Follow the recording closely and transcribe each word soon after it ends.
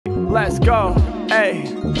let's go.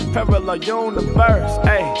 Ayy, parallel universe.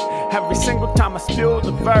 Ayy, every single time I spill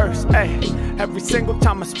the verse. Ayy, every single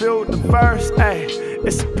time I spill the verse. Ayy,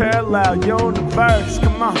 it's a parallel universe.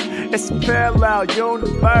 Come on, it's a parallel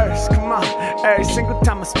universe. Come on, every single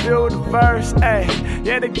time I spill the verse. Ayy,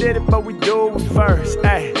 yeah, they did it, but we do it first.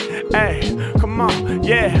 Ayy, ayy, come on,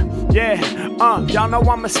 yeah, yeah. Y'all know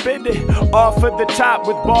I'ma spit it off of the top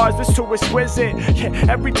with bars that's too exquisite. Yeah,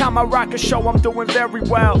 every time I rock a show, I'm doing very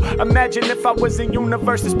well. Imagine if I was in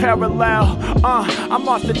universes parallel. I'm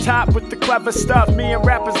off the top with the clever stuff. Me and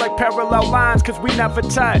rappers like parallel lines, cause we never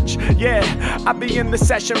touch. Yeah, I be in the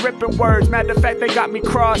session ripping words. Matter of fact, they got me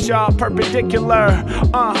crossed, y'all, perpendicular.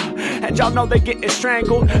 And y'all know they getting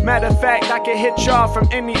strangled. Matter of fact, I can hit y'all from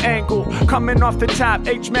any angle. Coming off the top,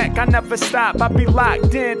 H-Mack, I never stop. I be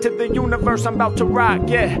locked into the universe, I'm about to rock.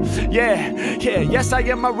 Yeah, yeah, yeah. Yes, I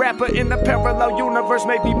am a rapper in a parallel universe.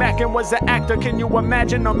 Maybe Mackin was an actor, can you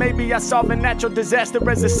imagine? Or maybe I solve a natural disaster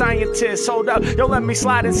as a scientist. Hold up, yo, let me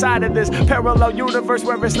slide inside of this parallel universe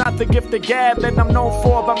where it's not the gift of gab that I'm known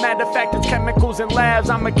for, but matter of fact, it's chemicals and labs.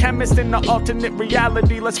 I'm a chemist in the alternate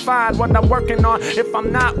reality. Let's find what I'm working on if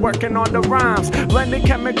I'm not working on the rhymes. Blending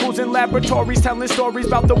chemicals in laboratories, telling stories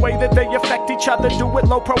about the way that they affect each other. Do it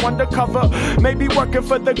low pro undercover. Maybe working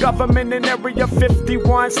for the government in Area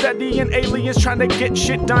 51, studying aliens, trying to get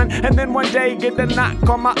shit done. And then one day get a knock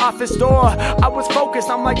on my office door. I was focused,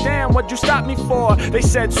 I'm like, damn, what'd you stop me for? They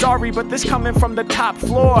said, sorry, but this coming from the top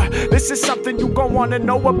floor. This is something you gon' wanna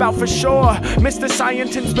know about for sure. Mr.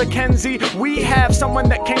 Scientist Mackenzie, we have someone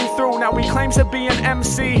that came through. Now he claims to be an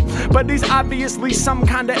MC, but he's obviously some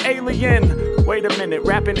kind of alien. Wait a minute,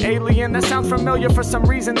 rapping alien? That sounds familiar for some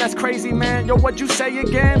reason, that's crazy, man. Yo, what'd you say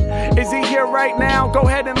again? Is he here right now? Go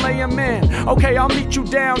ahead and lay him in. Okay, I'll meet you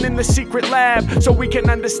down in the secret lab so we can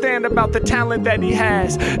understand about the talent that he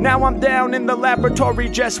has. Now I'm down in the laboratory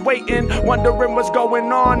just waiting, wondering what's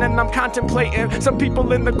going on, and I'm contemplating. Some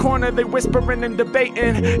people in the corner, they whispering and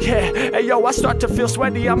debating. Yeah, hey yo, I start to feel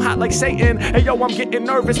sweaty, I'm hot like Satan. Hey yo, I'm getting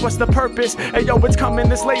nervous, what's the purpose? Hey yo, it's coming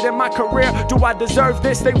this late in my career. Do I deserve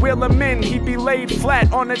this? They wheel him in, he be laid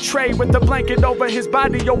flat on a tray with a blanket over his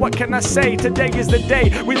body. Yo, what can I say? Today is the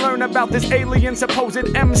day we learn about this alien supposed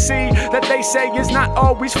MC that they say is not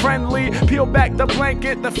always friendly. Peel back the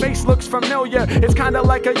blanket, the face looks familiar. It's kinda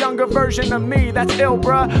like a younger version of me. That's ill,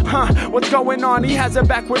 bruh. Huh, what's going on? He has a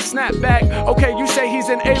backward snapback. Okay, you say he's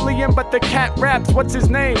an alien, but the cat raps. What's his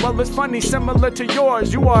name? Well, it's funny, similar to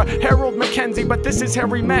yours. You are Harold Mackenzie, but this is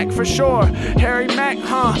Harry Mack for sure. Harry Mack,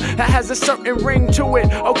 huh? That has a certain ring to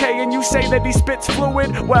it. Okay, and you say that he spits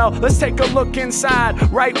fluid? Well, let's take a look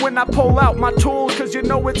inside. Right when I pull out my tools, cause you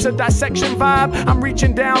know it's a dissection vibe. I'm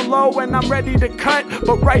reaching down low and I'm ready to cut,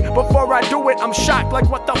 but right before I do it, I'm shocked like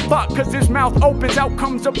what the fuck, cause his mouth opens, out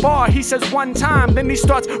comes a bar. He says one time, then he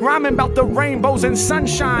starts rhyming about the rainbows and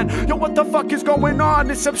sunshine. Yo, what the fuck is going on?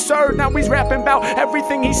 It's absurd. Now he's rapping about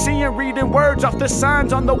everything he's seeing, reading words off the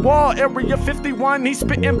signs on the wall. Area 51, he's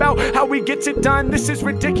spitting about how he gets it done. This is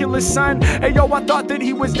ridiculous, son. Hey yo, I thought that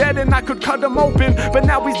he was dead and I could cut him open, but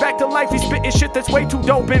now he's back to life. He's spitting shit that's way too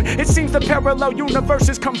doping. It seems the parallel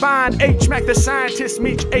universes combined. H-Mack the scientist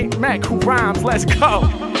meets H-Mack who rhymes. Let's go.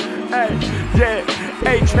 Hey, yeah.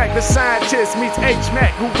 H-Mack the scientist meets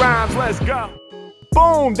H-Mack who rhymes. Let's go.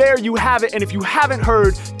 Boom, there you have it. And if you haven't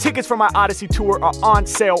heard, tickets for my Odyssey tour are on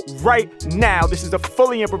sale right now. This is a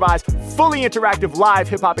fully improvised, fully interactive live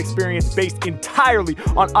hip-hop experience based entirely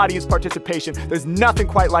on audience participation. There's nothing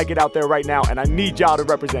quite like it out there right now, and I need y'all to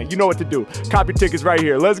represent. You know what to do. Copy tickets right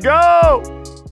here. Let's go!